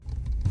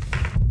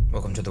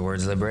Welcome to the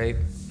Words Liberate.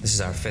 This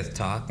is our fifth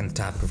talk, and the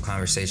topic of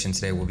conversation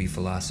today will be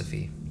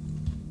philosophy.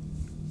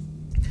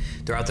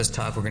 Throughout this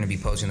talk, we're going to be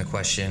posing the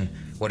question,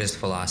 what is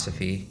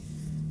philosophy?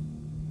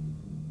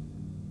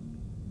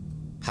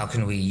 How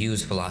can we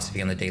use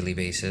philosophy on a daily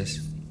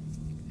basis?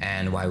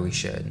 And why we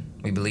should.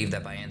 We believe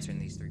that by answering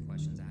these three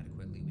questions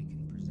adequately, we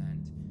can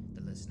present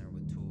the listener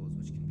with tools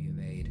which can be of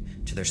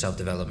aid to their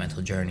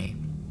self-developmental journey.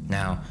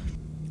 Now,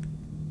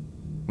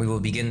 we will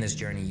begin this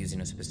journey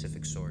using a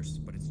specific source,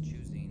 but its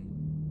choosing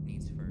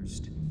needs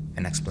first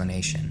an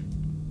explanation.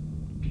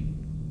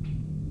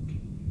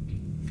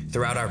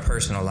 Throughout our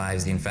personal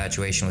lives, the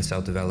infatuation with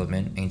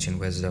self-development, ancient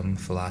wisdom,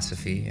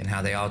 philosophy, and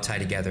how they all tie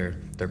together,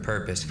 their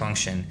purpose,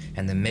 function,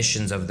 and the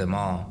missions of them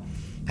all,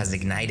 has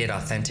ignited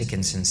authentic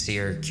and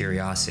sincere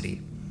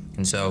curiosity.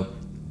 And so,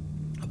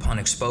 upon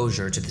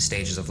exposure to the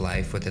stages of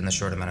life within the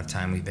short amount of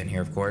time we've been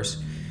here, of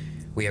course,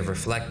 we have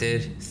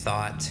reflected,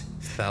 thought,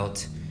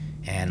 felt,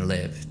 and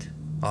lived,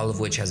 all of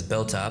which has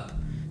built up,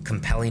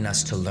 compelling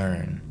us to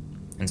learn.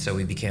 And so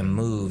we became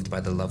moved by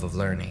the love of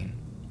learning.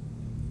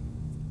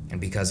 And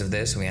because of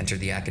this, we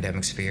entered the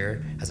academic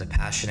sphere as a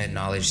passionate,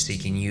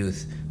 knowledge-seeking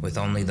youth with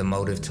only the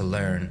motive to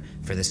learn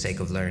for the sake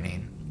of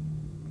learning.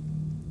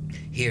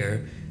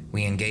 Here,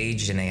 we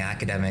engaged in an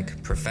academic,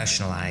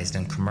 professionalized,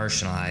 and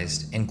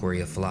commercialized inquiry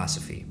of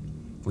philosophy.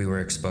 We were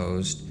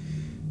exposed,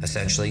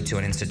 essentially, to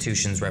an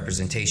institution's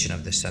representation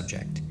of this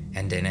subject.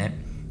 And in it,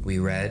 we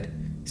read,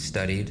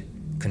 studied,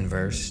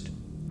 conversed,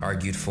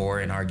 argued for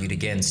and argued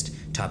against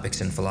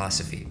topics in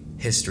philosophy,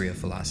 history of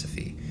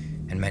philosophy,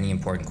 and many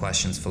important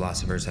questions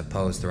philosophers have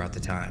posed throughout the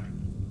time.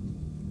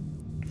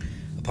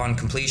 Upon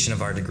completion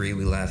of our degree,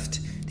 we left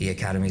the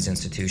Academy's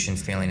institution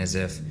feeling as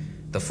if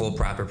the full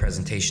proper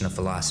presentation of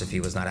philosophy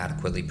was not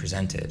adequately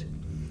presented.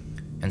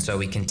 And so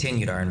we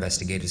continued our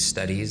investigative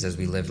studies as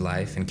we lived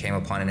life and came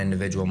upon an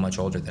individual much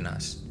older than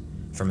us,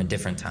 from a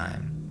different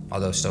time,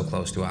 although so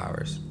close to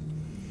ours.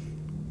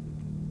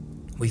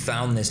 We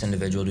found this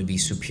individual to be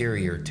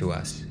superior to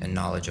us in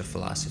knowledge of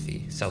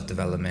philosophy,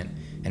 self-development,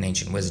 and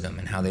ancient wisdom,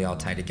 and how they all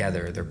tie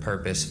together, their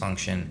purpose,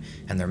 function,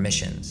 and their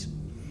missions.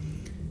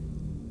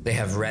 They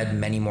have read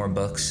many more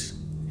books,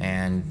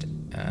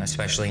 and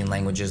especially in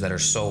languages that are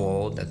so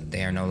old that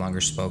they are no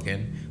longer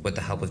spoken, with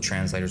the help of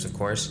translators, of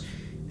course,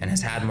 and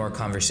has had more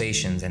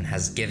conversations and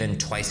has given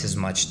twice as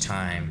much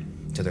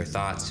time to their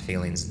thoughts,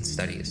 feelings, and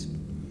studies.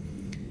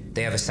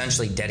 They have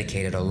essentially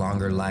dedicated a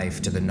longer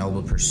life to the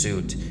noble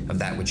pursuit of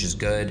that which is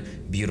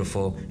good,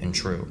 beautiful, and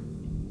true.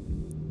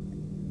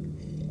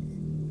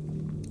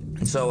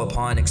 And so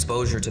upon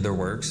exposure to their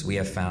works, we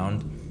have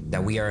found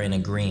that we are in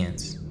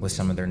agreement with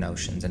some of their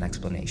notions and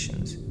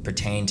explanations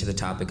pertaining to the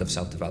topic of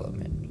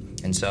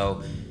self-development. And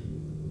so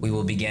we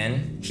will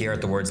begin here at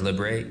the Words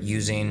Liberate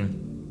using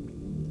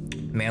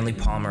Manly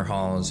Palmer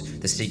Hall's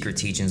The Secret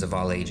Teachings of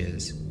All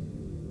Ages.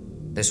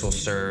 This will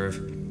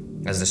serve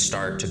as the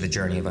start to the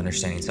journey of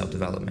understanding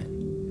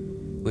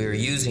self-development. We are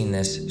using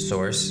this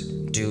source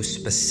due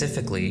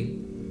specifically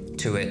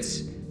to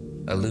its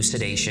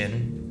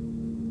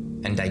elucidation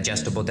and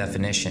digestible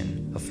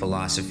definition of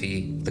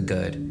philosophy, the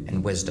good,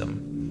 and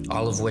wisdom,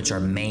 all of which are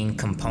main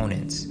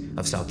components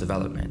of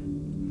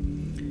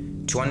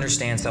self-development. To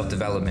understand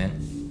self-development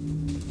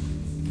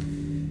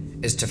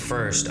is to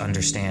first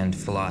understand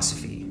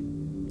philosophy,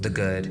 the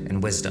good,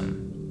 and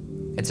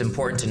wisdom. It's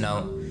important to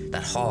note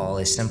that Hall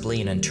is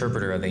simply an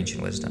interpreter of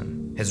ancient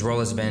wisdom. His role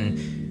has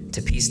been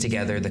to piece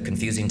together the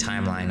confusing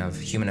timeline of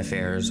human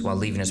affairs while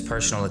leaving his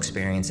personal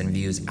experience and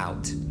views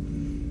out.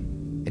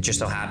 It just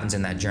so happens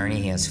in that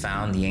journey he has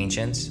found the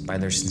ancients, by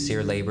their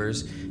sincere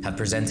labors, have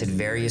presented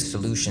various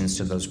solutions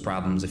to those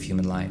problems of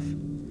human life,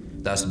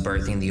 thus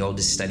birthing the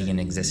oldest study in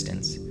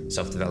existence,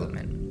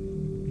 self-development.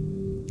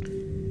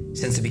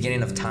 Since the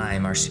beginning of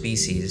time, our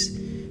species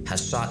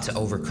has sought to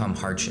overcome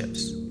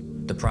hardships.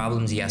 The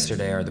problems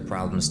yesterday are the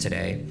problems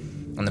today,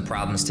 and the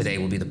problems today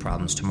will be the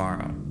problems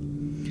tomorrow.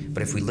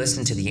 But if we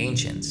listen to the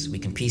ancients, we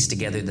can piece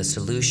together the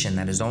solution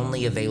that is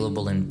only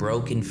available in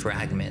broken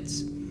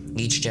fragments,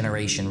 each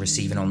generation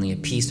receiving only a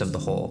piece of the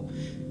whole,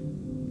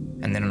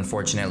 and then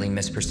unfortunately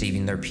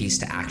misperceiving their piece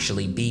to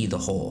actually be the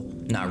whole,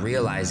 not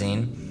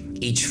realizing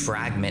each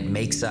fragment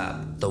makes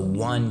up the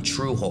one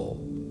true whole.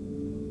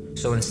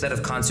 So instead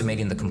of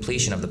consummating the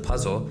completion of the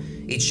puzzle,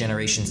 each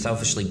generation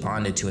selfishly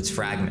bonded to its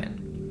fragment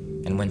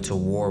and went to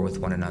war with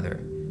one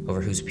another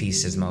over whose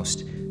piece is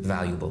most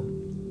valuable.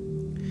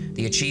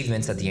 The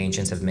achievements that the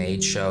ancients have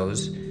made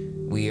shows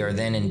we are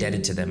then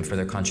indebted to them for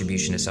their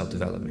contribution to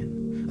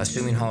self-development.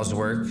 Assuming Hall's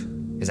work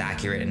is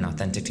accurate and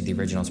authentic to the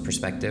original's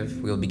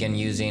perspective, we will begin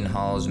using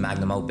Hall's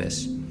magnum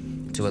opus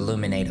to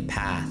illuminate a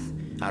path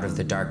out of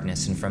the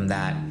darkness, and from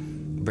that,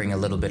 bring a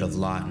little bit of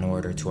law and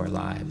order to our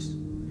lives.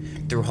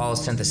 Through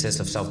Hall's synthesis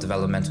of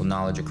self-developmental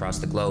knowledge across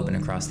the globe and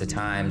across the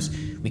times,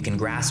 we can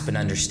grasp an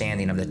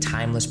understanding of the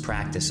timeless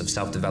practice of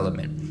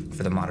self-development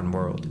for the modern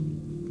world.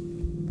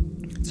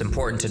 It's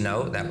important to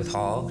note that with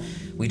Hall,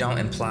 we don't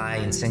imply,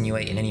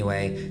 insinuate in any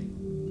way,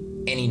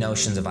 any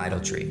notions of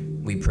idolatry.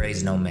 We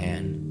praise no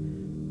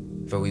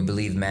man. For we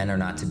believe men are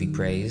not to be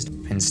praised.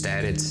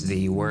 Instead, it's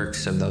the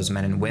works of those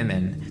men and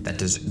women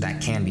that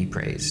can be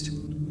praised.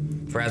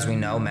 For as we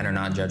know, men are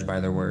not judged by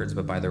their words,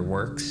 but by their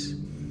works.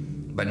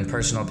 But in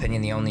personal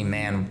opinion, the only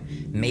man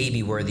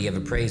maybe worthy of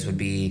a praise would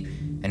be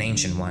an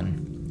ancient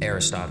one,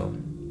 Aristotle.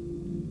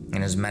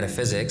 In his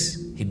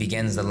Metaphysics, he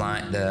begins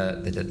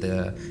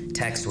the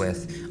text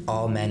with,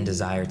 all men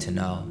desire to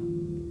know.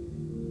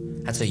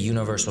 That's a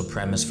universal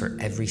premise for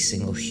every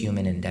single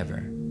human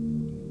endeavor.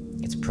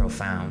 It's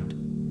profound.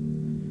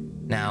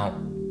 Now,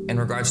 in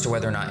regards to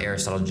whether or not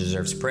Aristotle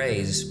deserves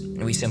praise,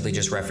 we simply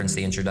just reference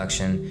the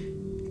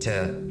introduction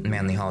to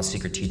Manly Hall's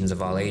Secret Teachings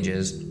of All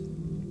Ages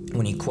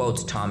when he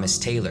quotes Thomas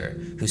Taylor,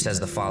 who says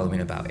the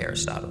following about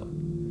Aristotle.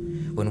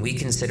 When we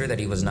consider that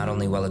he was not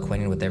only well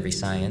acquainted with every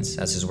science,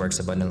 as his works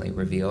abundantly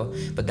reveal,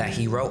 but that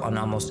he wrote on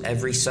almost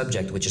every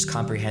subject which is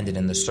comprehended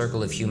in the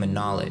circle of human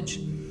knowledge,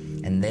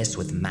 and this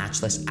with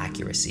matchless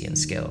accuracy and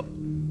skill,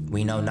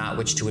 we know not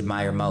which to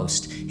admire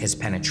most, his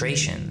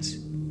penetrations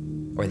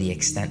or the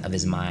extent of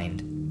his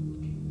mind.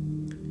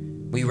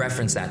 We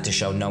reference that to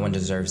show no one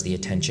deserves the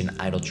attention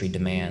idolatry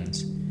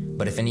demands.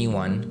 But if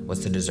anyone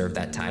was to deserve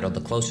that title, the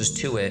closest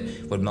to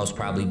it would most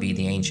probably be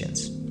the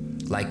ancients.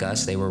 Like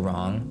us, they were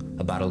wrong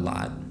about a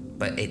lot,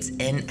 but it's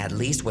in at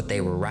least what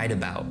they were right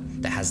about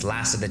that has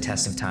lasted the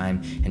test of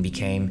time and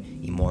became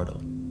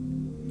immortal.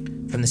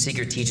 From the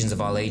Secret Teachings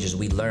of All Ages,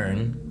 we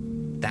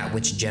learn that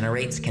which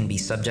generates can be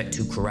subject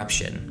to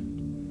corruption.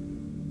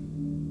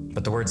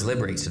 But the Words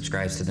Liberate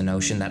subscribes to the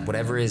notion that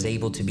whatever is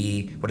able to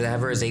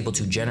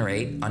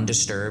generate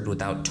undisturbed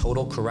without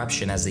total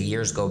corruption as the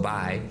years go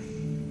by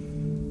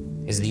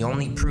is the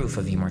only proof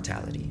of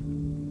immortality.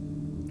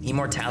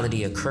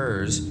 Immortality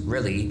occurs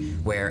really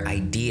where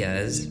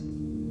ideas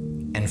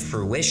and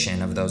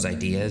fruition of those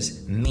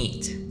ideas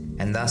meet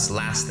and thus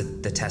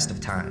last the test of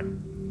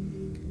time.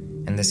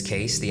 In this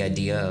case, the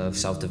idea of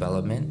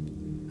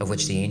self-development, of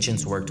which the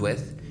ancients worked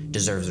with,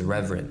 deserves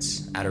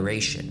reverence,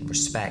 adoration,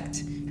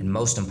 respect, and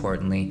most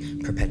importantly,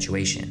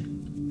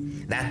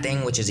 perpetuation. That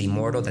thing which is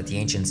immortal that the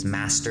ancients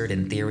mastered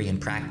in theory and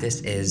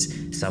practice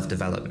is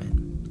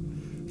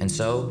self-development. And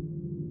so,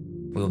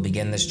 we will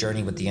begin this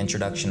journey with the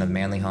introduction of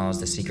Manly Hall's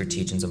The Secret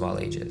Teachings of All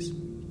Ages.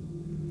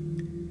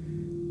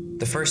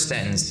 The first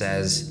sentence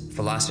says,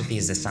 philosophy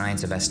is the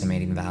science of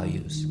estimating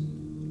values.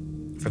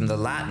 From the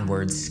Latin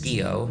word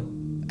scio,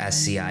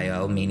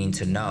 S-C-I-O, meaning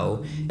to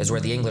know, is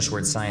where the English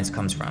word science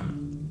comes from.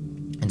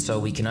 And so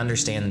we can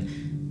understand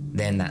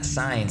then that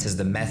science is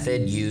the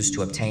method used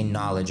to obtain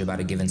knowledge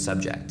about a given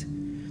subject.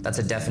 That's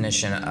a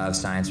definition of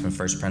science from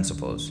first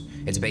principles.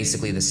 It's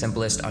basically the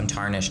simplest,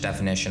 untarnished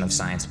definition of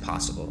science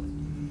possible.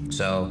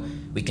 So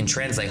we can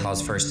translate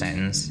Hall's first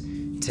sentence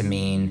to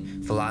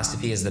mean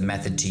philosophy is the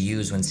method to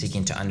use when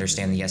seeking to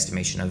understand the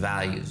estimation of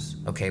values.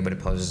 Okay, but it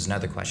poses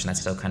another question that's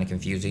still kind of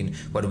confusing.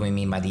 What do we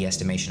mean by the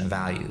estimation of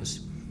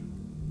values?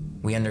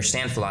 We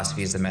understand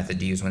philosophy is the method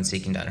to use when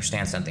seeking to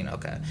understand something,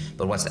 okay,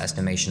 but what's the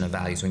estimation of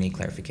values? We need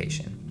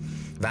clarification.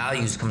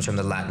 Values comes from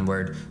the Latin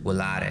word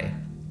valere,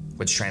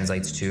 which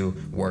translates to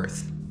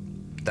worth.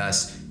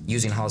 Thus,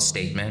 using Hall's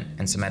statement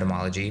and some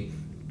etymology,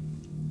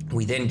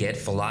 we then get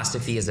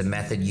philosophy is a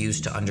method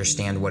used to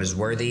understand what is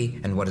worthy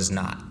and what is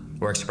not.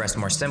 Or expressed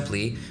more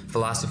simply,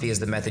 philosophy is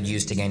the method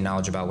used to gain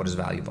knowledge about what is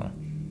valuable,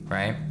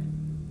 right?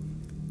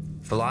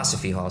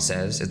 Philosophy, Hall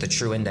says, is the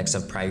true index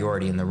of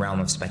priority in the realm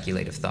of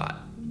speculative thought.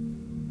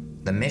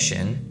 The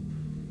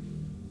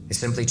mission is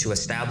simply to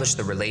establish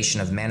the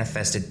relation of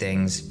manifested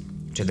things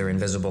to their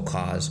invisible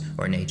cause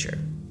or nature.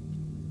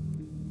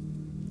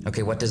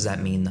 Okay, what does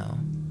that mean though?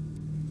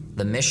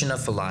 The mission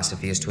of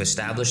philosophy is to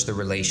establish the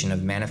relation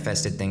of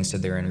manifested things to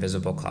their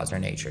invisible cause or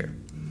nature.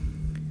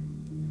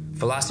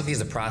 Philosophy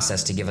is a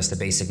process to give us the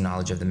basic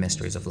knowledge of the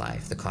mysteries of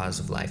life, the cause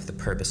of life, the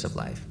purpose of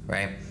life,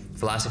 right?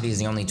 Philosophy is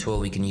the only tool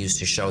we can use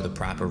to show the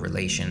proper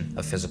relation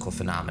of physical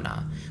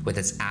phenomena with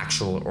its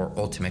actual or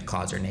ultimate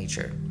cause or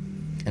nature.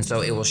 And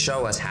so it will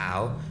show us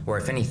how, or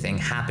if anything,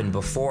 happened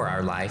before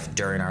our life,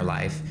 during our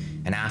life,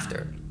 and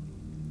after.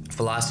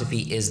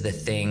 Philosophy is the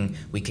thing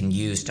we can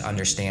use to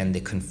understand the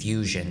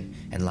confusion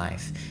in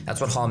life. That's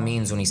what Hall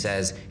means when he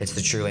says it's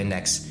the true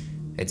index.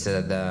 It's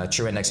the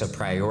true index of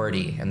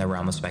priority in the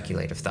realm of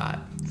speculative thought.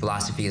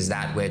 Philosophy is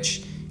that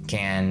which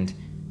can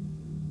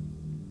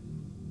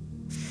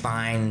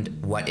find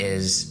what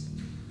is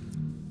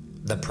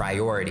the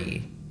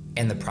priority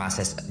in the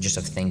process just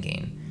of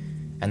thinking.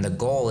 And the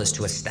goal is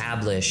to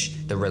establish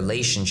the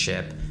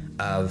relationship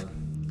of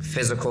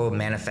physical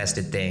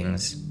manifested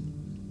things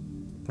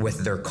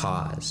with their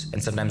cause.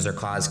 And sometimes their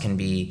cause can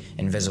be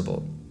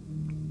invisible.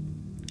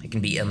 It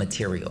can be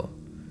immaterial.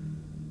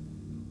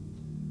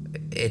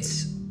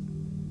 It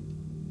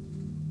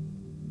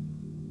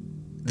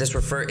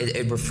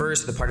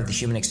refers to the part of the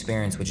human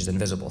experience which is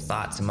invisible: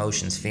 thoughts,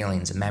 emotions,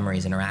 feelings,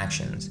 memories,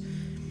 interactions.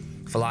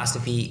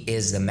 Philosophy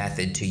is the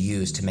method to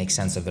use to make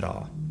sense of it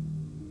all.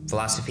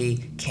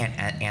 Philosophy can't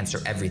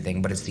answer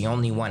everything, but it's the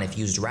only one, if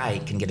used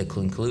right, can get a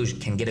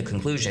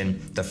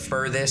conclusion the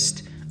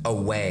furthest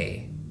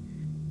away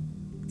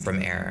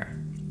from error.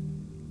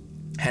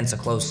 Hence, a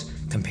close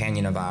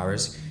companion of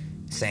ours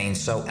saying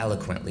so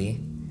eloquently,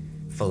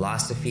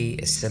 philosophy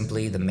is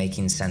simply the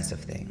making sense of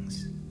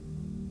things.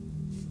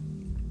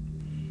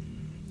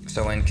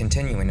 So in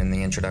continuing in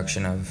the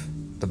introduction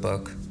of the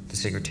book, The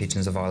Secret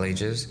Teachings of All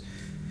Ages,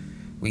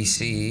 we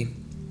see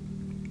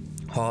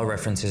Hall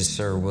references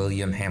Sir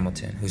William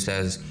Hamilton, who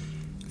says,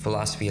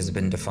 philosophy has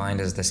been defined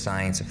as the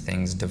science of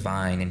things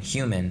divine and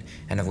human,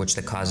 and of which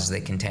the causes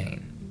they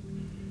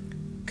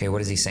contain. Okay,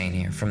 what is he saying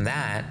here? From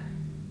that,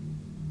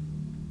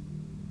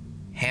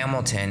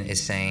 Hamilton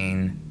is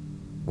saying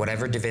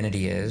whatever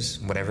divinity is,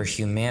 whatever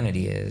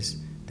humanity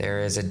is, there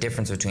is a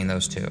difference between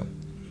those two.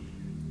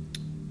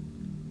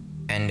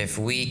 And if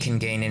we can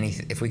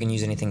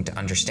use anything to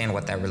understand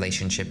what that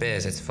relationship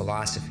is, it's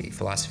philosophy.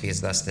 Philosophy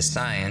is thus the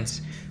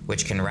science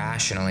which can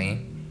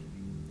rationally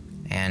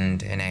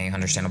and in a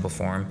understandable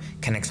form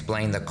can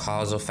explain the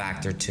causal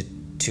factor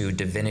to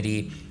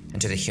divinity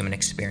and to the human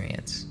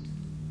experience.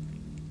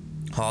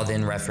 Hall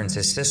then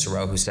references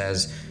Cicero, who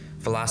says,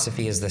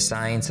 philosophy is the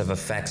science of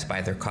effects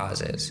by their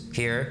causes.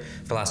 Here,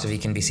 philosophy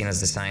can be seen as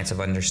the science of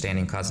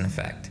understanding cause and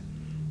effect,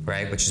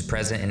 right? Which is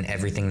present in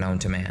everything known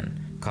to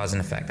man. Cause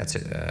and effect.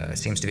 That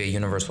seems to be a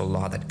universal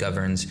law that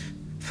governs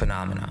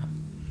phenomena.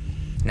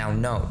 Now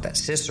note that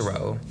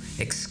Cicero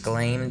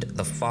exclaimed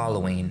the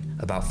following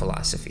about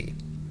philosophy.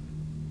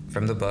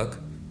 From the book,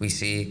 we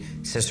see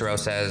Cicero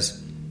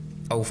says,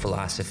 "O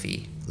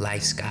philosophy,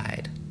 life's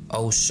guide,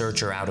 O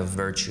searcher out of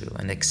virtue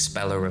and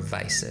expeller of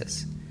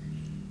vices.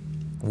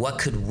 What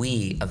could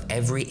we of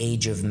every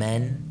age of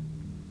men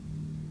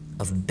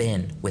have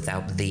been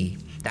without thee?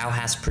 Thou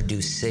hast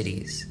produced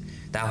cities.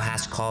 Thou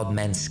hast called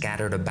men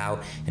scattered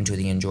about into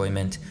the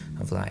enjoyment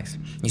of life."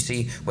 You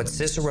see, what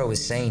Cicero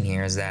is saying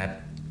here is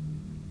that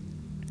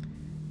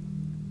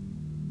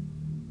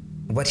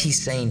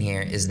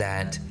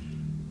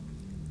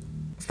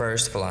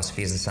first,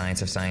 philosophy is the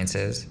science of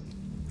sciences,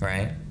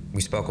 right?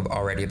 We spoke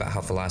already about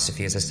how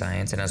philosophy is a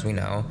science, and as we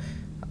know,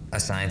 a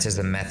science is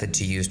a method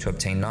to use to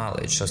obtain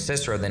knowledge. So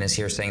Cicero then is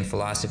here saying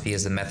philosophy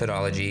is the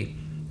methodology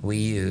we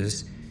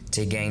use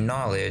to gain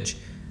knowledge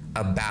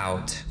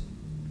about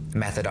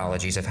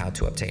methodologies of how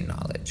to obtain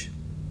knowledge.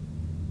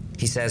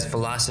 He says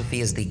philosophy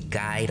is the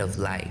guide of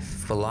life.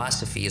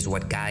 Philosophy is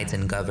what guides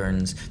and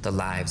governs the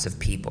lives of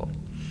people.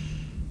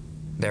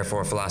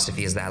 Therefore,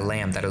 philosophy is that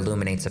lamp that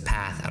illuminates a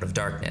path out of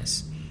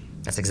darkness.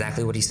 That's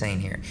exactly what he's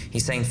saying here.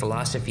 He's saying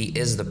philosophy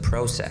is the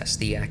process,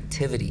 the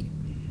activity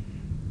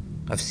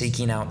of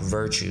seeking out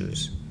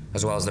virtues,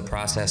 as well as the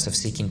process of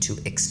seeking to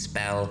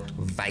expel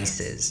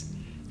vices.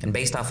 And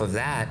based off of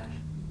that,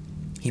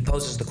 he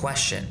poses the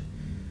question,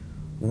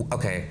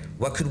 okay,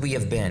 what could we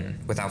have been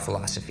without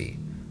philosophy?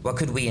 What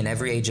could we in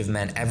every age of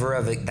men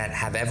that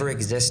have ever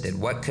existed,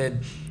 what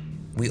could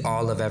we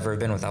all have ever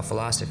been without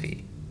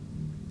philosophy?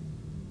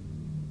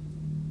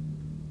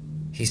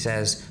 He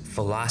says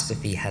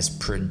philosophy has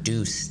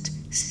produced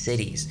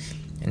cities.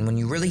 And when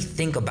you really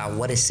think about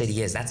what a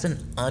city is, that's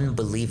an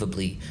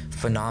unbelievably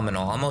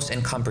phenomenal, almost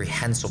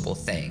incomprehensible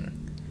thing.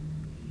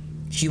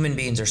 Human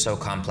beings are so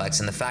complex,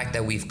 and the fact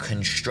that we've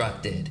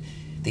constructed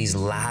these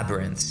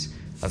labyrinths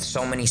of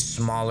so many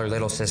smaller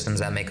little systems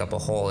that make up a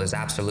whole is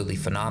absolutely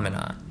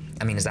phenomenal.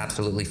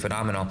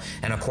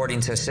 And according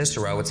to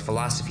Cicero, it's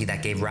philosophy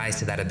that gave rise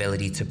to that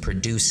ability to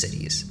produce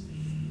cities.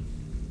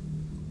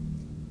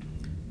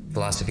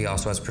 Philosophy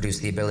also has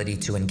produced the ability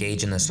to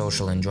engage in the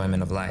social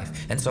enjoyment of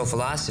life. And so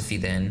philosophy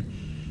then,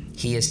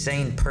 he is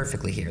saying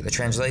perfectly here, the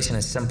translation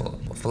is simple.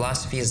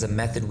 Philosophy is the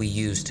method we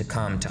use to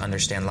come to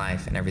understand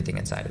life and everything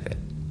inside of it.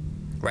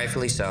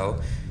 Rightfully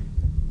so,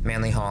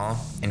 Manly Hall,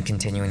 in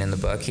continuing in the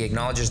book, he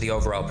acknowledges the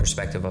overall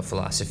perspective of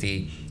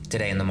philosophy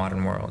today in the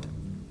modern world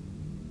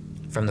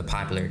from the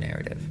popular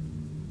narrative.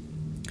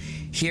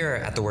 Here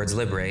at the Words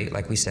Liberate,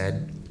 like we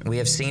said, we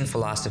have seen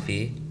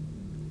philosophy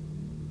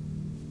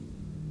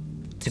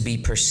to be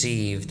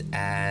perceived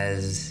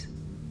as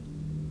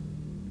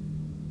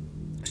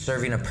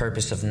serving a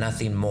purpose of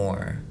nothing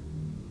more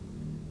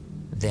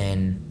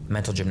than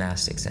mental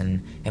gymnastics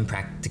and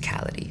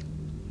practicality.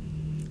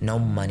 No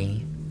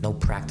money, no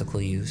practical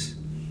use.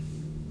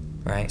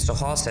 Right? So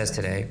Hall says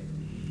today,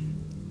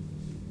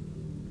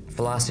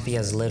 philosophy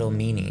has little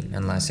meaning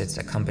unless it's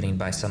accompanied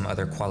by some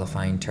other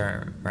qualifying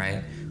term,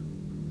 right?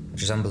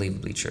 Which is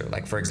unbelievably true.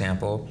 Like, for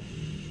example,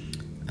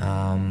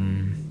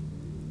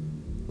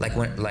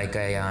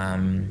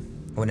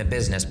 when a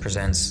business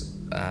presents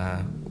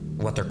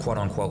what their quote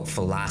unquote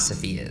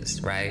philosophy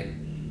is, right?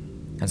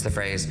 That's the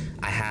phrase,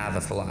 I have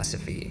a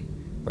philosophy,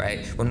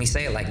 right? When we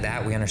say it like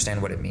that, we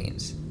understand what it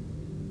means.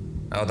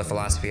 The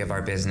philosophy of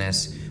our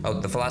business, of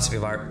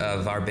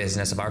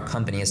our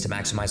company is to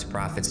maximize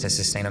profits, to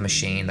sustain a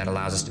machine that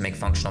allows us to make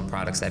functional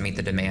products that meet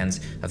the demands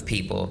of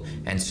people,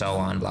 and so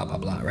on, blah, blah,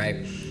 blah,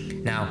 right?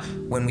 Now,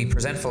 when we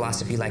present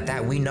philosophy like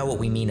that, we know what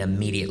we mean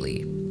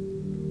immediately.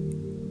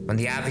 When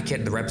the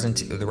advocate, the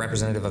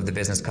representative of the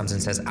business comes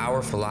and says,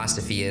 our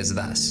philosophy is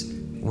thus,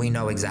 we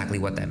know exactly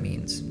what that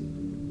means.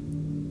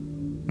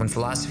 When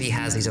philosophy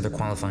has these other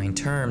qualifying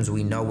terms,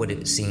 we know what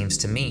it seems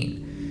to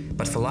mean.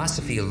 But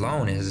philosophy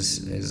alone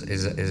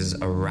is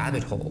a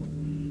rabbit hole.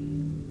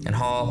 And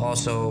Hall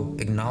also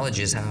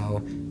acknowledges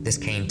how this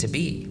came to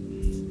be,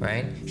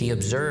 right? He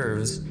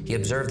observed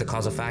the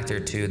causal factor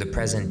to the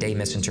present day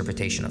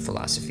misinterpretation of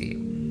philosophy,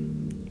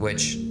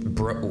 which,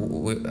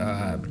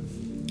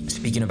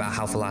 speaking about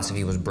how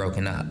philosophy was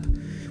broken up.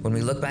 When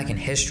we look back in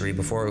history,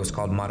 before it was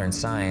called modern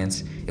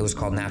science, it was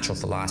called natural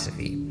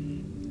philosophy,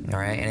 all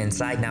right? And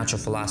inside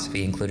natural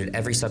philosophy included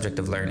every subject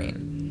of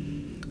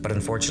learning. But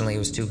unfortunately, it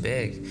was too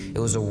big. It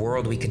was a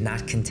world we could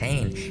not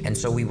contain. And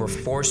so we were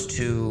forced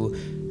to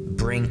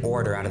bring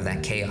order out of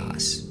that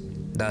chaos,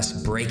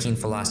 thus breaking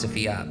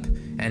philosophy up.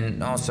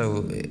 And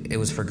also, it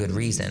was for good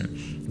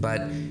reason.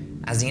 But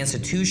as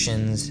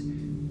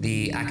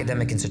the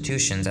academic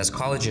institutions, as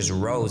colleges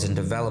rose and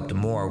developed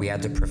more, we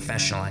had to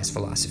professionalize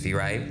philosophy,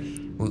 right?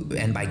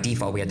 And by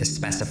default, we had to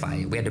specify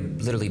it. We had to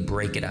literally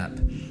break it up.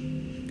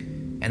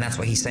 And that's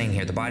what he's saying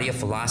here. The body of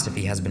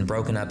philosophy has been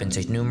broken up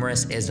into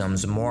numerous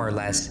isms, more or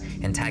less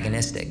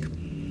antagonistic,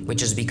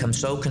 which has become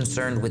so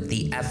concerned with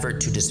the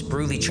effort to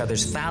disprove each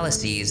other's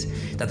fallacies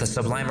that the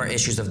sublimer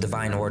issues of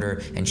divine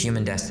order and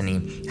human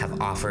destiny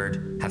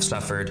have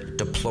suffered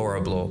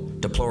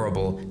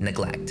deplorable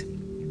neglect.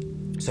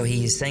 So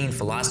he's saying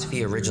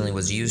philosophy originally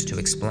was used to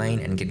explain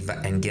and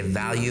give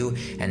value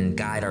and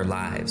guide our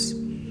lives.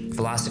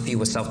 Philosophy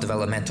was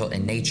self-developmental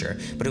in nature,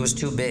 but it was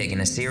too big,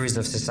 and a series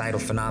of societal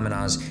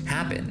phenomena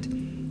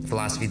happened.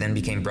 Philosophy then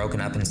became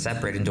broken up and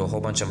separated into a whole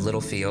bunch of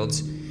little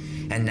fields,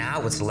 and now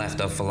what's left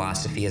of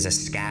philosophy is a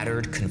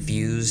scattered,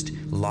 confused,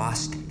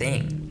 lost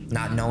thing,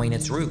 not knowing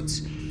its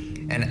roots,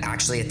 and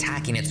actually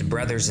attacking its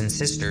brothers and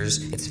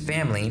sisters, its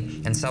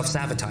family, and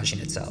self-sabotaging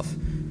itself.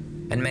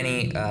 And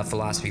many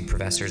philosophy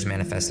professors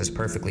manifest this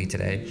perfectly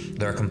today.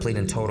 They're a complete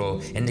and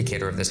total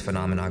indicator of this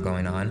phenomena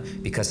going on,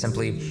 because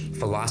simply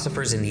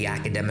philosophers in the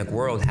academic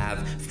world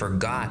have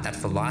forgot that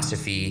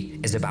philosophy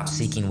is about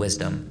seeking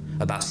wisdom,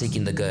 about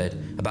seeking the good,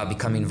 about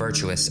becoming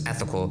virtuous,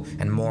 ethical,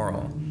 and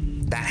moral.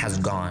 That has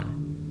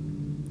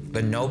gone.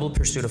 The noble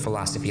pursuit of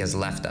philosophy has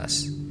left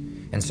us.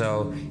 And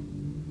so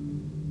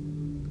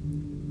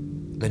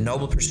the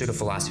noble pursuit of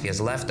philosophy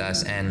has left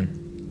us, and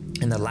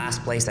in the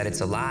last place that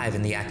it's alive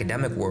in the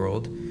academic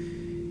world,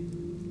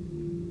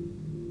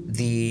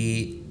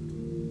 the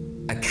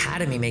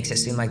academy makes it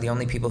seem like the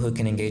only people who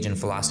can engage in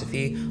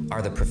philosophy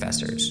are the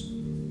professors.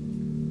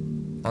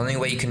 The only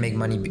way you can make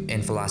money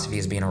in philosophy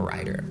is being a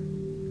writer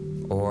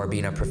or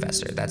being a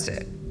professor. That's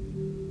it.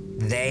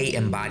 They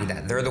embody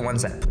that. They're the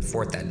ones that put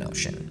forth that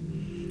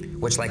notion,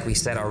 which, like we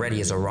said already,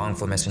 is a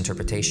wrongful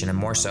misinterpretation, and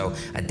more so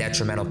a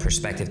detrimental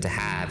perspective to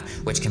have,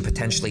 which can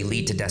potentially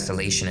lead to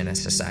desolation in a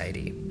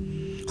society.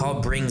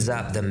 Hall brings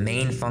up the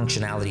main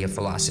functionality of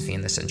philosophy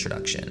in this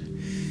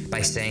introduction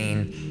by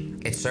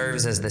saying it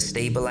serves as the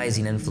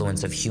stabilizing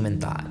influence of human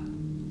thought.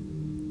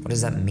 What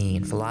does that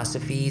mean?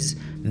 Philosophy's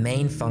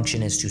main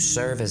function is to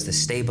serve as the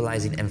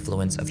stabilizing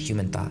influence of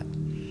human thought.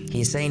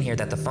 He's saying here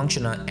that the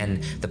function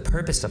and the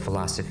purpose of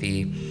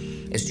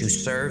philosophy is to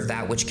serve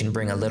that which can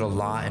bring a little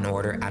law and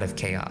order out of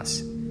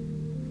chaos.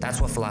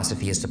 That's what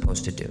philosophy is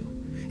supposed to do.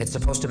 It's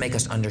supposed to make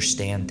us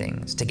understand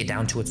things, to get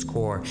down to its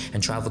core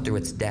and travel through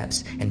its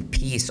depths and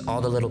piece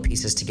all the little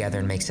pieces together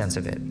and make sense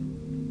of it.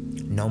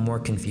 No more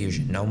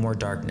confusion, no more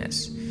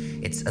darkness.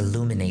 It's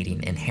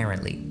illuminating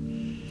inherently.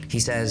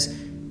 He says,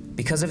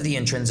 because of the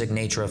intrinsic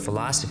nature of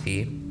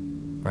philosophy,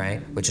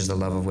 right, which is the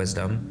love of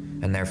wisdom,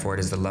 and therefore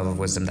it is the love of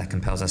wisdom that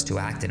compels us to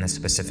act in a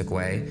specific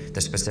way, the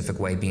specific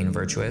way being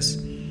virtuous,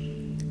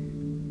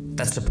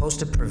 that's supposed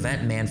to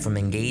prevent man from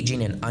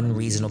engaging in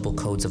unreasonable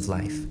codes of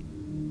life.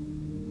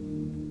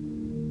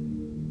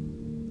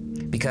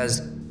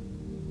 Because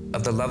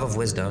of the love of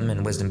wisdom,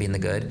 and wisdom being the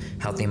good,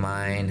 healthy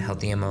mind,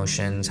 healthy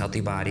emotions,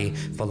 healthy body,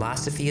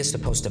 philosophy is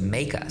supposed to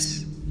make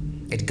us.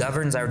 It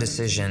governs our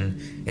decision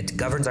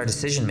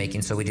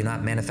making so we do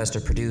not manifest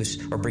or produce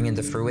or bring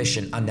into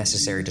fruition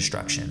unnecessary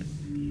destruction,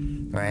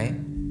 right?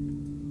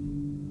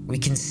 We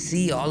can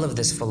see all of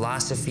this.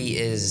 Philosophy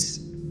is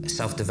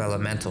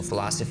self-developmental.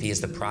 Philosophy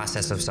is the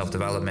process of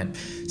self-development.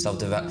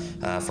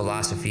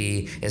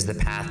 Philosophy is the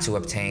path to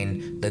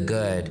obtain the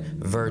good,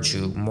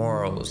 virtue,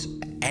 morals,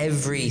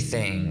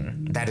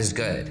 everything that is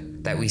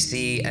good, that we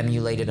see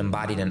emulated,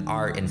 embodied in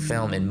art, in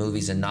film, in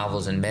movies, in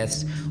novels, and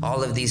myths.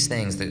 All of these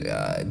things,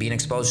 being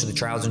exposed to the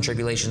trials and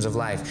tribulations of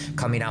life,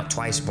 coming out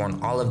twice born,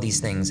 all of these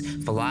things.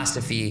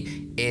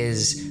 Philosophy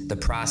is the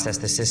process,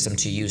 the system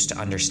to use to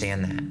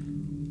understand that.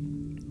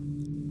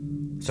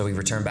 So we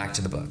return back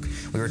to the book.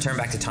 We return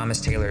back to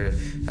Thomas Taylor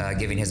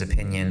giving his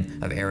opinion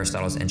of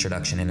Aristotle's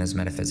introduction in his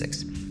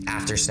metaphysics,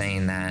 after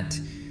saying that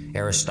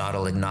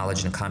Aristotle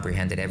acknowledged and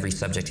comprehended every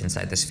subject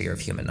inside the sphere of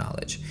human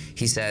knowledge.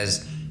 He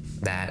says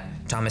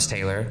that Thomas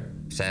Taylor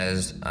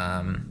says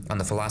on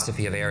the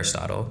philosophy of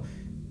Aristotle,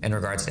 in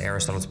regards to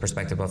Aristotle's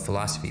perspective of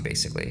philosophy,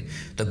 basically,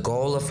 the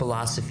goal of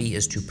philosophy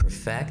is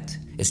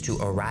to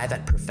arrive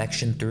at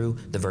perfection through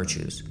the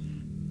virtues.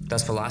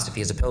 Thus, philosophy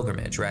is a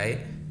pilgrimage, right?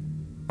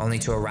 Only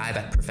to arrive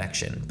at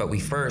perfection. But we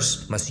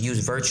first must use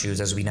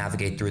virtues as we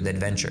navigate through the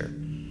adventure.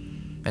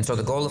 And so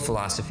the goal of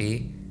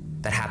philosophy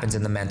that happens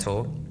in the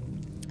mental,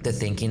 the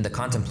thinking, the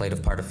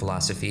contemplative part of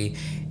philosophy,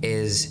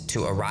 is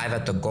to arrive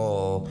at the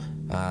goal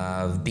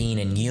of being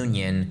in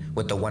union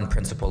with the one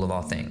principle of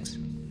all things.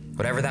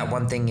 Whatever that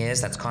one thing is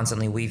that's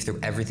constantly weaved through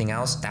everything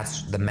else,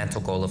 that's the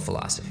mental goal of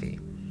philosophy.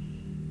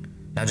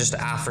 Now, just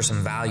to offer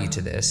some value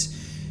to this,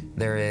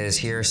 this is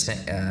here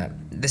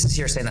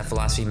saying that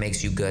philosophy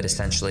makes you good,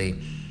 essentially,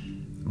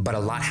 but a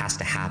lot has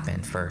to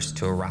happen first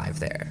to arrive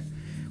there.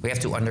 We have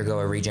to undergo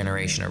a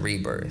regeneration, a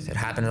rebirth. It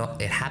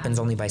happens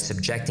only by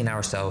subjecting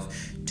ourselves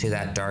to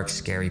that dark,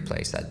 scary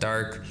place, that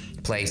dark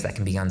place that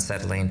can be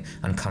unsettling,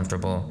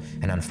 uncomfortable,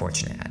 and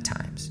unfortunate at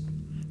times,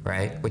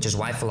 right? Which is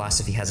why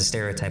philosophy has a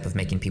stereotype of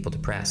making people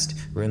depressed,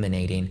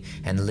 ruminating,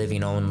 and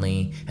living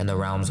only in the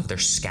realms of their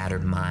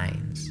scattered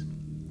minds.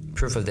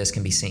 Proof of this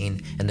can be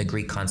seen in the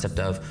Greek concept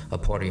of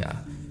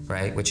aporia,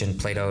 right? Which in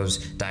Plato's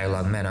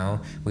dialogue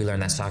Meno, we learn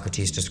that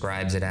Socrates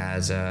describes it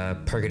as a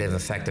purgative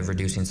effect of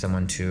reducing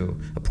someone to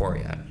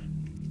aporia,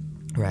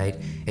 right?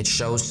 It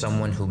shows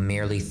someone who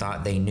merely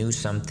thought they knew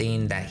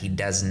something that he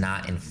does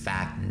not in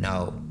fact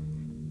know.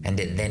 And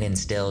it then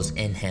instills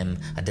in him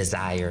a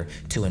desire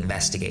to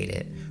investigate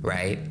it,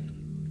 right?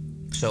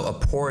 So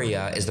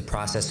aporia is the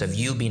process of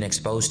you being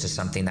exposed to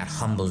something that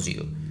humbles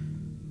you.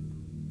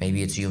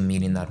 Maybe it's you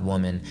meeting that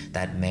woman,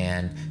 that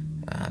man,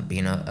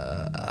 being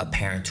a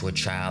parent to a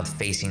child,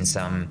 facing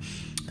some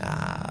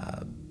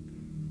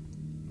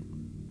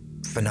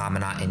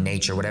phenomena in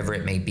nature, whatever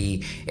it may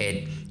be.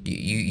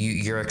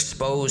 You're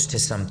exposed to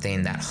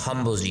something that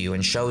humbles you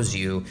and shows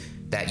you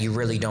that you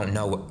really don't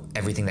know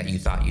everything that you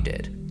thought you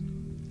did,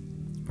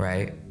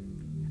 right?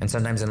 And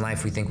sometimes in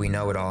life we think we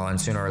know it all,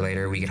 and sooner or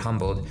later we get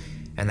humbled,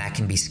 and that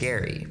can be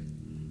scary.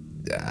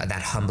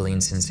 That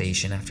humbling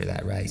sensation after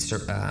that, right?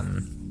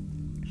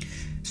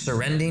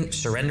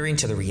 Surrendering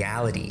to the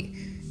reality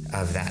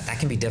of that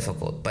can be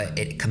difficult, but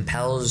it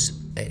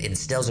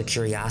instills a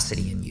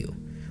curiosity in you,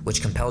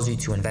 which compels you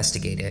to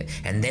investigate it,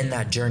 and then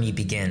that journey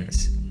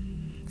begins.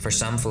 For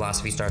some,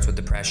 philosophy starts with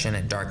depression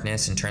and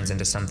darkness and turns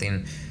into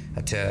something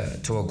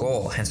to a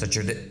goal. Hence,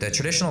 the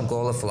traditional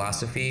goal of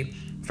philosophy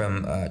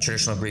from a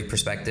traditional Greek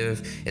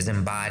perspective is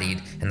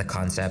embodied in the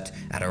concept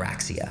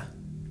ataraxia,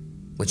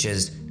 which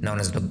is known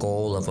as the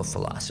goal of a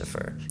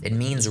philosopher. It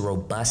means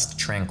robust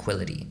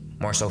tranquility,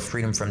 more so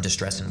freedom from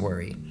distress and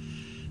worry.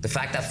 The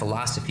fact that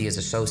philosophy is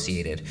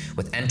associated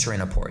with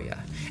entering aporia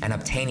and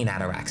obtaining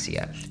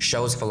ataraxia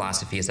shows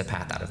philosophy is a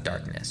path out of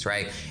darkness,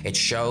 right? It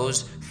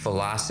shows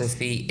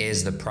philosophy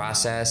is the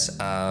process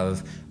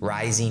of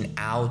rising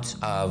out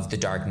of the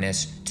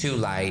darkness to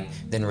light,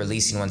 then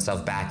releasing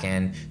oneself back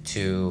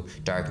into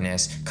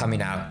darkness,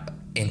 coming out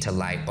into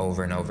light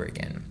over and over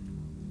again,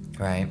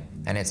 right?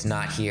 And it's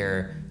not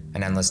here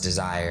an endless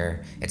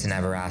desire, it's an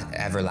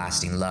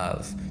everlasting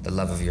love, the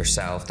love of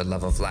yourself, the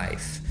love of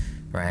life,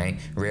 right?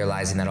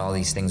 Realizing that all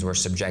these things we're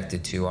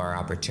subjected to are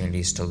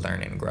opportunities to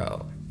learn and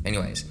grow.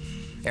 Anyways,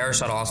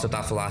 Aristotle also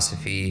thought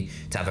philosophy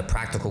to have a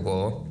practical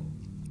goal,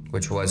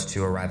 which was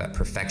to arrive at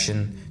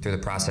perfection through the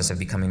process of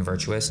becoming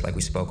virtuous, like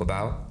we spoke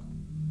about.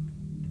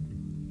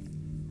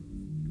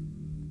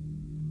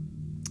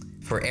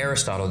 For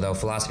Aristotle, though,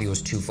 philosophy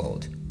was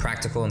twofold,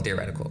 practical and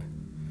theoretical.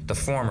 The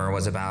former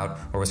was about,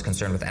 or was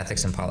concerned with,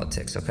 ethics and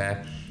politics,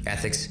 okay?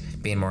 Ethics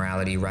being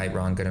morality, right,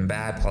 wrong, good, and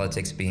bad.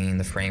 Politics being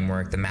the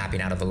framework, the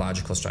mapping out of a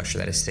logical structure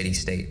that a city,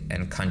 state,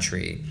 and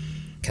country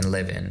can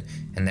live in,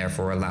 and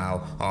therefore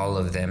allow all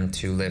of them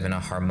to live in a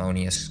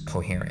harmonious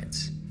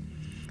coherence.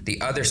 The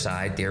other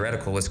side,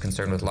 theoretical, was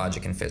concerned with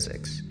logic and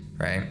physics,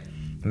 right?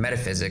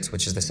 Metaphysics,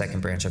 which is the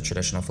second branch of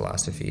traditional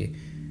philosophy,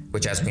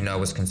 which, as we know,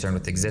 was concerned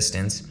with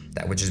existence,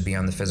 that which is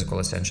beyond the physical,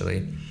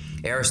 essentially.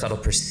 Aristotle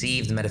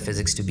perceived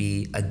metaphysics to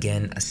be,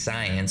 again, a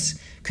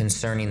science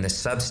concerning the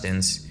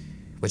substance,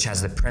 which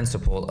has the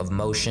principle of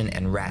motion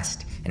and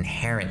rest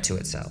inherent to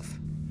itself.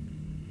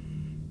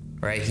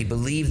 Right? He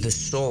believed the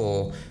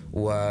soul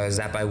was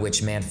that by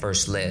which man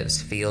first lives,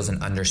 feels,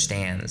 and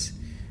understands.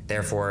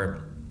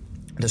 Therefore,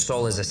 the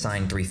soul is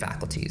assigned three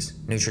faculties: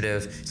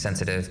 nutritive,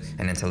 sensitive,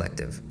 and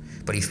intellective.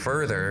 But he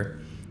further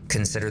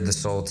considered the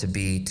soul to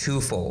be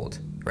twofold,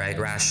 right?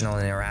 Rational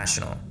and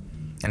irrational.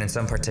 And in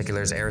some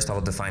particulars,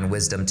 Aristotle defined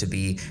wisdom to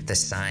be the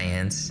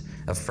science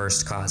of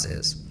first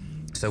causes.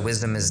 So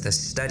wisdom is the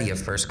study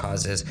of first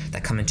causes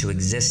that come into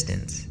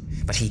existence.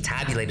 But he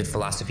tabulated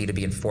philosophy to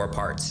be in four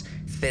parts: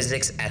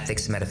 physics,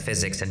 ethics,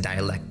 metaphysics, and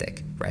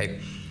dialectic, right?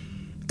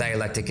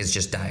 Dialectic is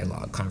just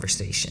dialogue,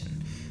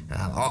 conversation.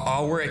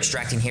 All we're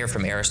extracting here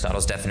from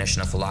Aristotle's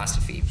definition of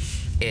philosophy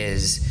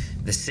is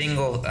the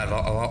single of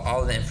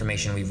all the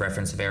information we've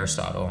referenced of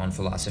Aristotle on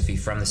philosophy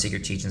from the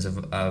Secret Teachings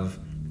of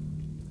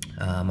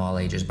All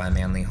Ages by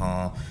Manly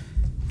Hall,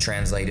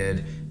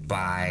 translated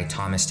by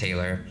Thomas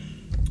Taylor,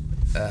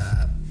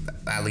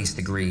 at least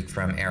the Greek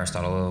from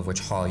Aristotle, of which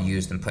Hall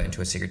used and put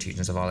into his Secret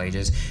Teachings of All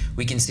Ages.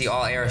 We can see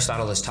all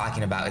Aristotle is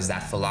talking about is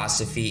that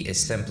philosophy is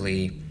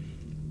simply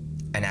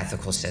an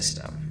ethical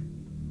system.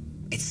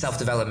 It's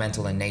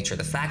self-developmental in nature.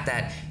 The fact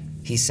that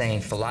he's saying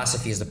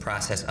philosophy is the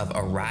process of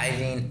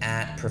arriving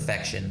at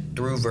perfection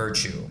through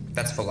virtue,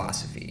 that's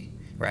philosophy,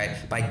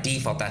 right? By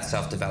default, that's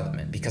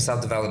self-development, because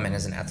self-development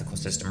is an ethical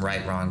system,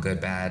 right, wrong,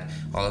 good, bad,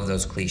 all of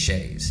those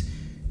cliches,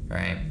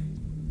 right?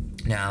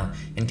 Now,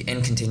 in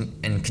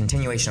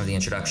continuation of the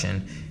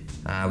introduction,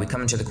 we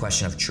come into the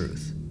question of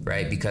truth,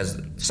 right? Because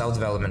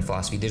self-development,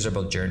 philosophy, these are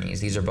both journeys.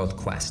 These are both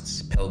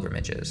quests,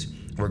 pilgrimages.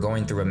 We're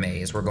going through a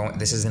maze.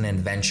 This is an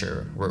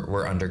adventure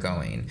we're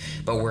undergoing,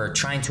 but we're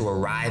trying to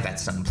arrive at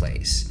some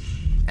place.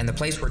 And the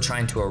place we're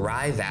trying to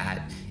arrive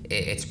at,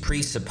 it's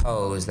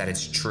presupposed that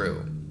it's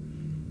true,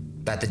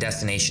 that the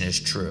destination is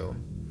true,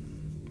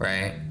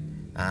 right?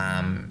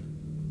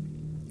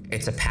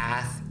 It's a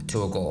path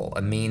to a goal,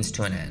 a means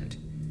to an end.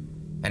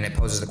 And it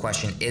poses the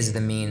question, is the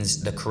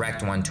means the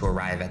correct one to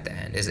arrive at the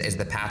end? Is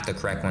the path the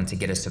correct one to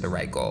get us to the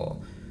right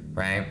goal,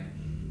 right?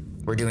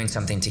 We're doing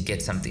something to get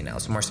something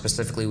else. More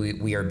specifically,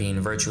 we are being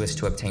virtuous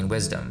to obtain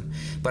wisdom.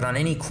 But on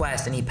any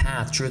quest, any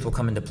path, truth will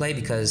come into play,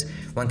 because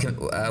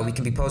we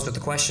can be posed with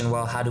the question,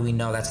 well, how do we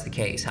know that's the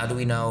case? How do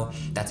we know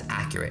that's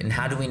accurate? And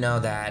how do we know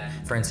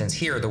that, for instance,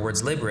 here, the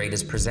Words Liberate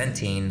is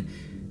presenting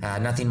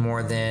nothing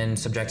more than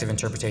subjective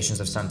interpretations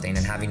of something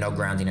and having no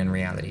grounding in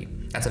reality?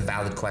 That's a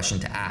valid question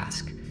to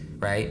ask,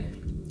 right?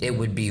 It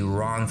would be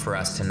wrong for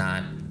us to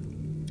not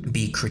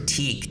be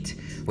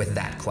critiqued with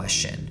that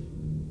question.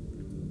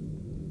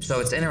 So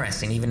it's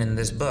interesting, even in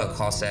this book,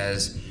 Hall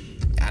says,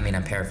 I'm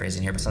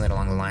paraphrasing here, but something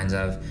along the lines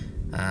of,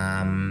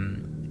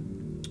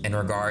 in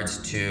regards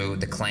to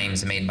the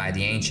claims made by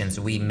the ancients,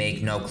 we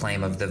make no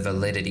claim of the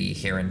validity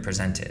herein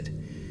presented.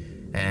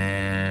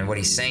 And what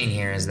he's saying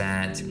here is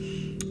that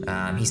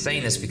he's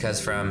saying this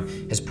because from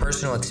his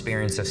personal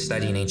experience of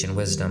studying ancient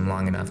wisdom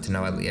long enough to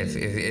know,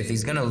 if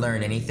he's going to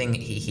learn anything,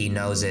 he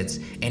knows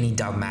any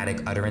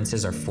dogmatic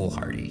utterances are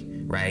foolhardy,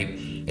 right?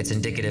 It's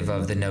indicative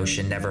of the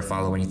notion, never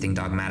follow anything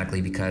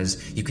dogmatically,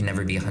 because you can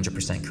never be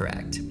 100%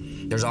 correct.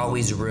 There's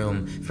always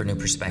room for new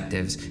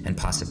perspectives and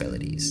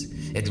possibilities.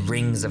 It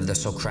rings of the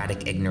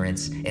Socratic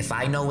ignorance. If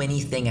I know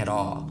anything at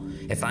all,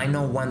 if I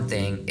know one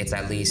thing, it's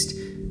at least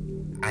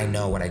I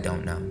know what I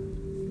don't know,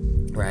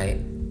 right?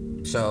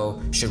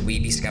 So should we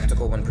be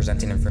skeptical when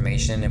presenting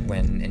information and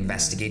when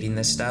investigating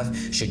this stuff?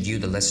 Should you,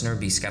 the listener,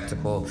 be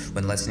skeptical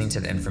when listening to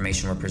the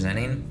information we're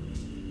presenting?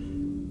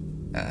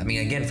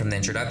 Again, from the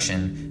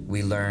introduction,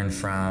 we learn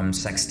from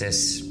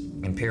Sextus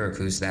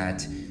Empiricus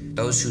that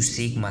those who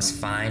seek must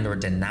find or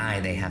deny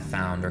they have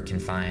found or can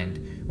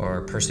find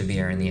or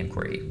persevere in the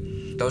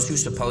inquiry. Those who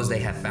suppose they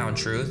have found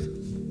truth,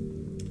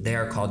 they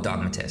are called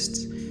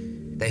dogmatists.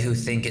 They who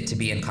think it to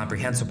be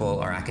incomprehensible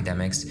are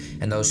academics,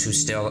 and those who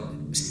still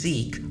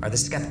seek are the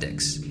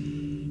skeptics,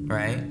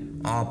 right?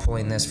 All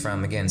pulling this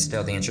from, again,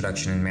 still the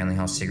introduction in Manly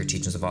Hall's Secret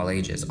Teachings of All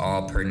Ages,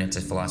 all pertinent to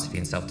philosophy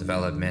and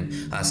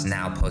self-development, us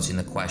now posing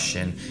the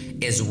question,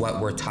 is what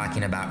we're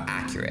talking about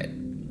accurate?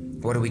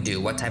 What do we do?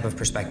 What type of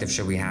perspective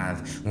should we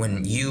have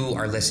when you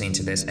are listening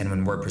to this and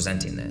when we're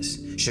presenting this?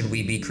 Should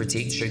we be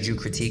critiqued? Should you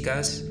critique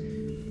us?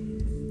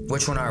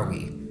 Which one are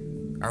we?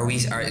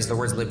 Is the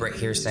Words Liberate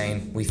here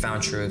saying, we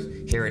found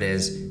truth, here it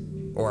is?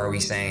 Or are we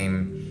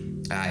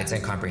saying it's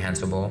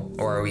incomprehensible?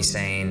 Or are we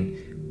saying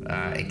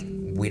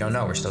we don't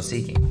know, we're still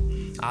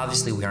seeking?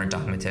 Obviously, we aren't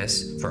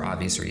dogmatists for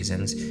obvious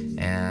reasons.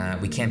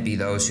 We can't be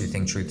those who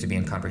think truth to be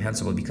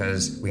incomprehensible,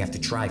 because we have to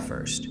try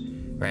first,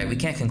 right? We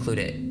can't conclude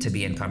it to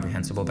be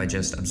incomprehensible by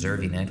just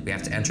observing it. We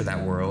have to enter that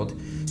world,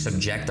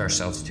 subject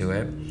ourselves to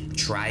it,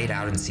 try it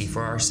out and see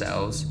for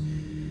ourselves.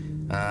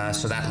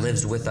 So that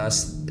lives with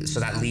us. So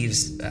that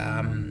leaves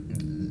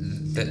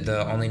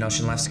the only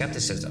notion left,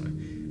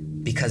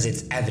 skepticism, because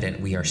it's evident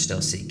we are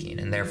still seeking,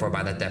 and therefore,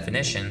 by that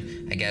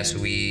definition, I guess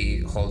we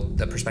hold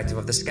the perspective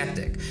of the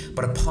skeptic.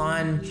 But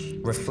upon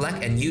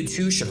reflect, and you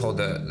too should hold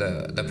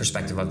the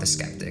perspective of the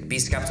skeptic. Be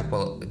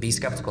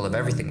skeptical of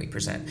everything we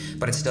present,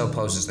 but it still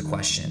poses the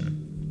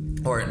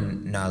question. Or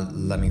no,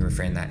 let me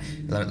reframe that.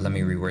 Let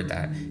me reword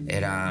that.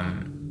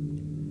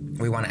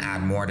 We want to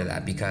add more to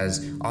that,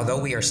 because although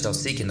we are still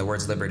seeking, the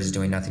Words Liberate is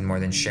doing nothing more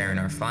than sharing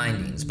our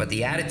findings. But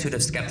the attitude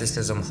of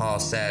skepticism, Hall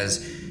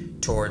says,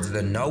 towards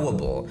the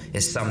knowable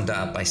is summed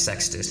up by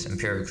Sextus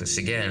Empiricus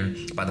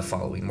again by the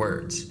following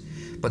words.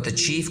 But the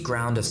chief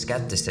ground of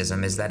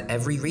skepticism is that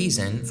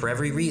for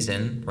every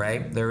reason,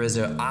 right, there is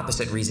an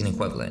opposite reason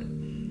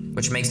equivalent,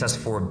 which makes us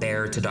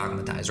forbear to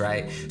dogmatize,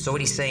 right? So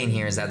what he's saying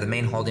here is that the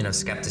main holding of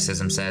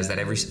skepticism says that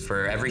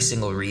for every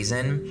single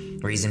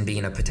reason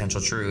being a potential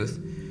truth,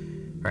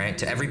 right,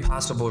 to every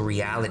possible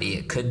reality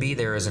it could be,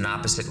 there is an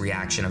opposite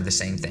reaction of the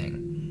same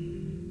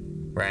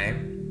thing, right?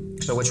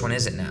 So which one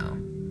is it now?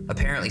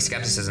 Apparently,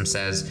 skepticism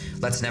says,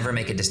 let's never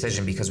make a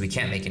decision because we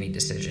can't make any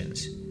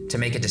decisions. To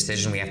make a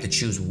decision, we have to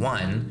choose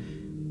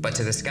one, but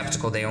to the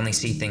skeptical, they only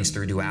see things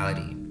through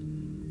duality,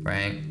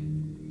 right?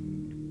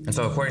 And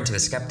so according to the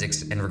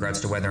skeptics, in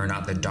regards to whether or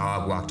not the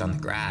dog walked on the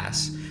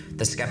grass,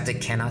 the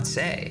skeptic cannot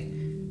say,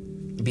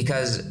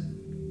 because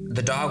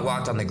the dog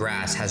walked on the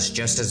grass has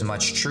just as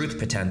much truth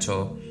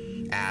potential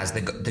as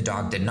the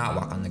dog did not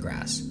walk on the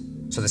grass.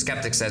 So the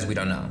skeptic says, we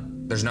don't know.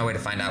 There's no way to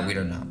find out, we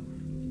don't know.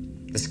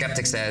 The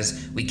skeptic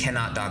says, we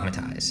cannot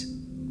dogmatize.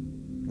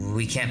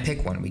 We can't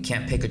pick one. We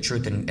can't pick a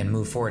truth and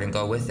move forward and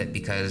go with it,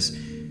 because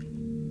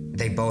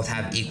they both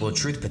have equal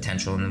truth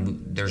potential,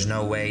 and there's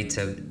no way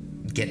to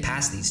get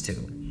past these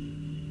two,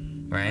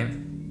 right?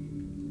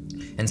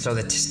 And so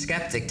the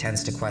skeptic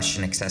tends to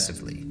question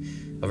excessively,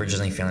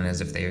 originally feeling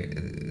as if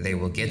they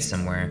will get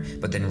somewhere,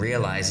 but then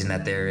realizing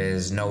that there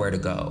is nowhere to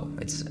go.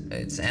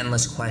 It's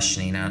endless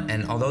questioning,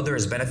 and although there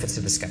is benefits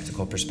to the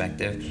skeptical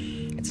perspective,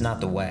 it's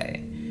not the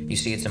way. You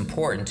see, it's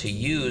important to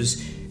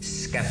use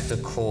it's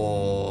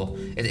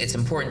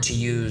important to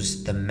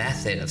use the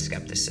method of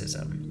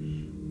skepticism,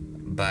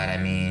 but I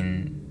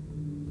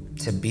mean,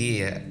 to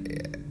be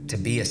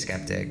a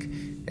skeptic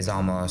is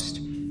almost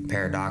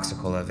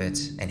paradoxical of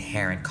its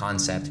inherent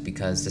concept,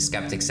 because the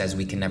skeptic says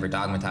we can never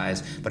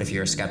dogmatize, but if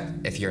you're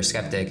a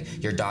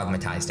skeptic, you're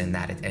dogmatized in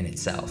that in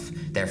itself,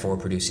 therefore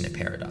producing a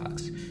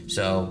paradox.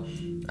 So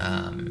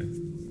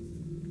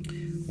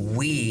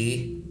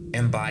we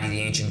embody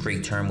the ancient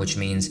Greek term which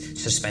means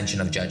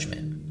suspension of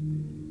judgment,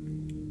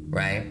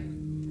 right?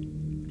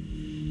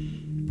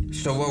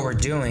 So what we're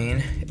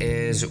doing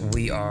is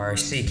we are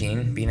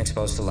seeking, being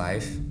exposed to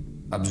life,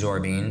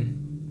 absorbing,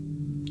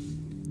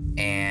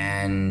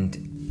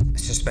 and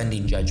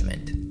suspending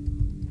judgment.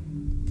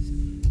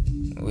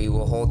 We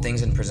will hold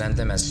things and present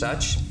them as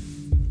such,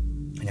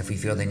 and if we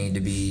feel they need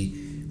to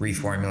be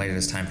reformulated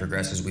as time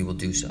progresses, we will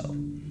do so.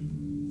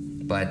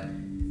 But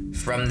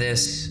from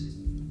this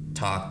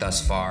talk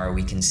thus far,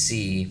 we can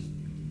see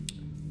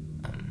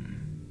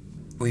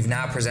we've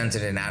now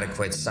presented an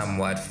adequate,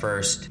 somewhat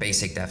first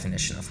basic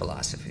definition of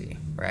philosophy,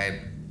 right?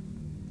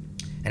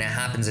 And it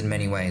happens in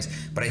many ways,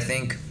 but I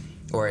think,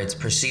 or it's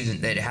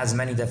perceived that it has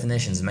many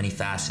definitions, many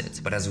facets.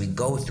 But as we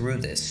go through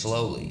this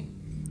slowly,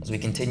 as we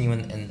continue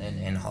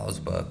in Hall's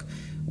book,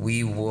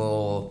 we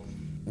will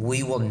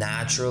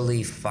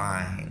naturally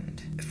find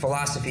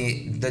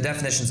philosophy. The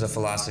definitions of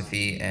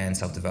philosophy and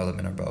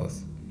self-development are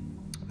both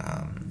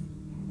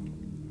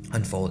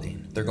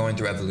unfolding. They're going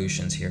through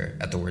evolutions here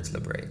at the Words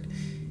Liberate,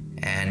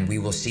 and we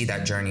will see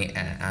that journey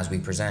as we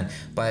present.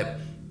 But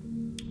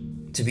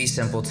to be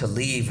simple, to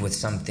leave with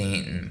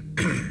something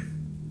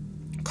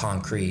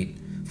concrete,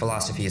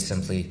 philosophy is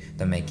simply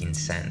the making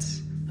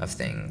sense of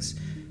things.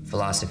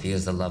 Philosophy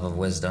is the love of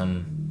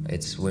wisdom.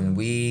 It's when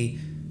we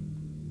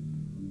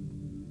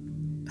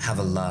have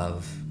a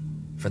love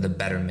for the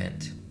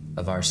betterment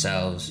of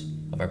ourselves,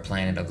 of our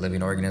planet, of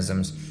living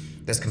organisms.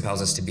 This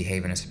compels us to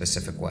behave in a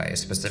specific way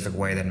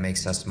that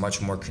makes us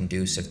much more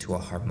conducive to a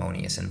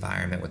harmonious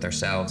environment with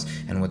ourselves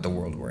and with the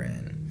world we're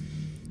in.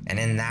 And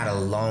in that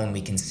alone,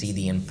 we can see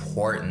the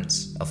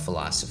importance of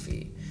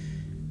philosophy.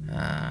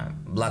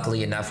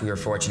 Luckily enough, we were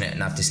fortunate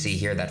enough to see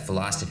here that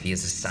philosophy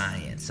is a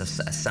science.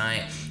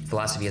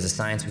 Philosophy is a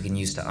science we can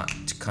use to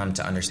come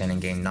to understand and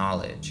gain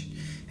knowledge.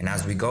 And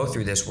as we go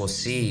through this, we'll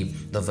see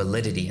the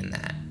validity in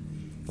that.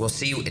 We'll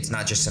see it's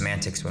not just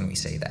semantics when we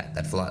say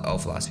that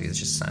philosophy is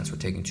just a science. We're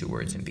taking two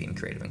words and being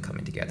creative and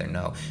coming together.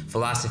 No,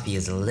 philosophy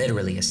is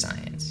literally a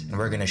science. And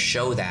we're going to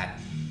show that,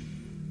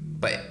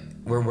 but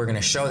we're going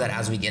to show that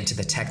as we get into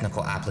the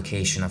technical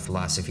application of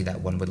philosophy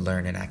that one would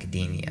learn in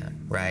academia,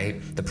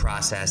 right? The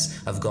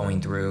process of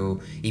going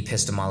through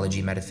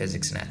epistemology,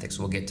 metaphysics, and ethics.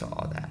 We'll get to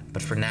all that.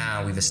 But for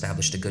now, we've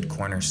established a good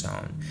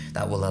cornerstone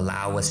that will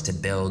allow us to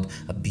build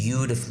a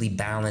beautifully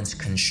balanced,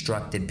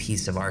 constructed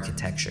piece of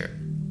architecture,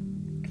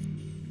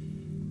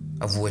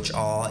 of which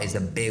all is a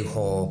big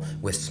whole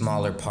with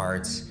smaller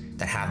parts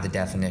that have the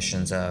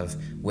definitions of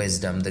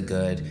wisdom, the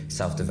good,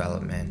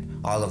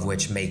 self-development, all of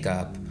which make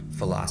up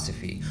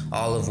philosophy,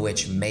 all of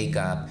which make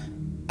up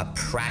a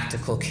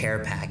practical care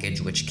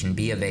package which can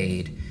be of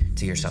aid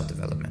to your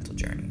self-developmental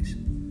journeys.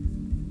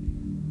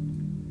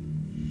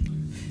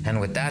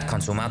 And with that,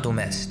 consumatum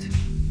est.